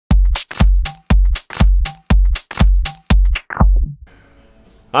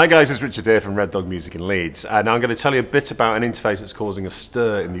Hi guys, it's Richard here from Red Dog Music in Leeds. Now I'm going to tell you a bit about an interface that's causing a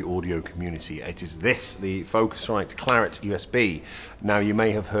stir in the audio community. It is this, the Focusrite Clarett USB. Now you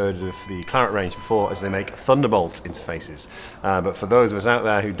may have heard of the Clarett range before as they make Thunderbolt interfaces. But for those of us out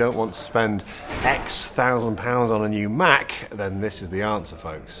there who don't want to spend X £1,000 on a new Mac, then this is the answer,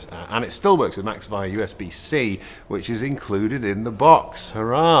 folks. And it still works with Macs via USB-C, which is included in the box.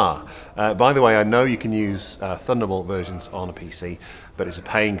 Hurrah! By the way, I know you can use Thunderbolt versions on a PC, but it's a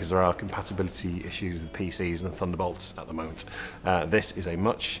pain because there are compatibility issues with PCs and Thunderbolts at the moment. This is a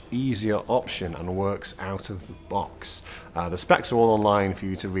much easier option and works out of the box. The specs are all online for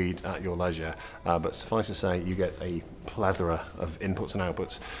you to read at your leisure, but suffice to say you get a plethora of inputs and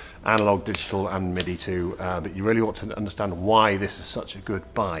outputs, analog, digital and MIDI too, but you really ought to understand why this is such a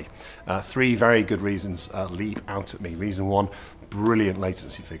good buy. Three very good reasons leap out at me. Reason one, brilliant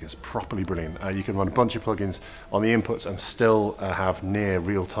latency figures, properly brilliant. You can run a bunch of plugins on the inputs and still have near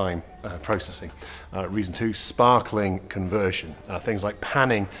real-time processing. Reason two, sparkling conversion. Things like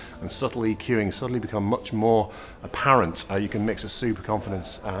panning and subtle EQing suddenly become much more apparent. You can mix with super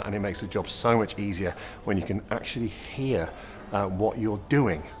confidence and it makes the job so much easier when you can actually hear what you're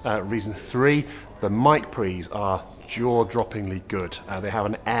doing. Reason three, the mic pre's are jaw-droppingly good. They have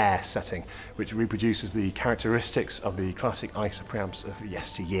an air setting which reproduces the characteristics of the classic ISO preamps of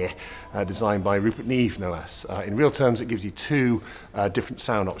yesteryear, designed by Rupert Neve, no less. In real terms, it gives you two different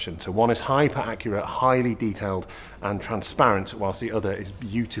sound options. So one is hyper-accurate, highly detailed and transparent, whilst the other is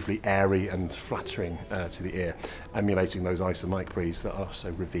beautifully airy and flattering to the ear, emulating those ISO mic pre's that are so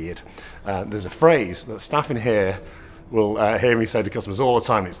revered. There's a phrase that staff in here will hear me say to customers all the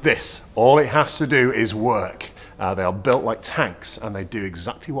time. It's this: all it has to do is work. They are built like tanks and they do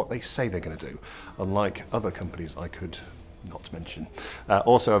exactly what they say they're going to do, unlike other companies I could not mention.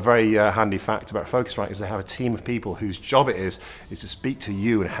 Also, a very handy fact about Focusrite is they have a team of people whose job it is to speak to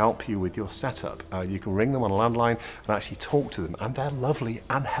you and help you with your setup. You can ring them on a landline and actually talk to them, and they're lovely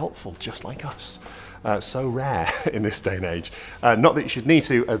and helpful, just like us. So rare in this day and age. Not that you should need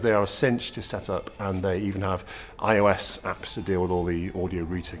to, as they are a cinch to set up, and they even have iOS apps to deal with all the audio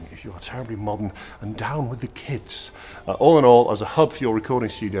routing if you are terribly modern and down with the kids. All in all, as a hub for your recording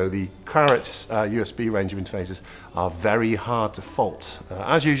studio, the Clarett's USB range of interfaces are very hard to fault.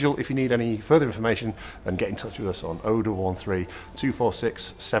 As usual, if you need any further information, then get in touch with us on 0113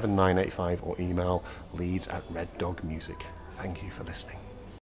 246 7985 or email leeds@reddogmusic. Thank you for listening.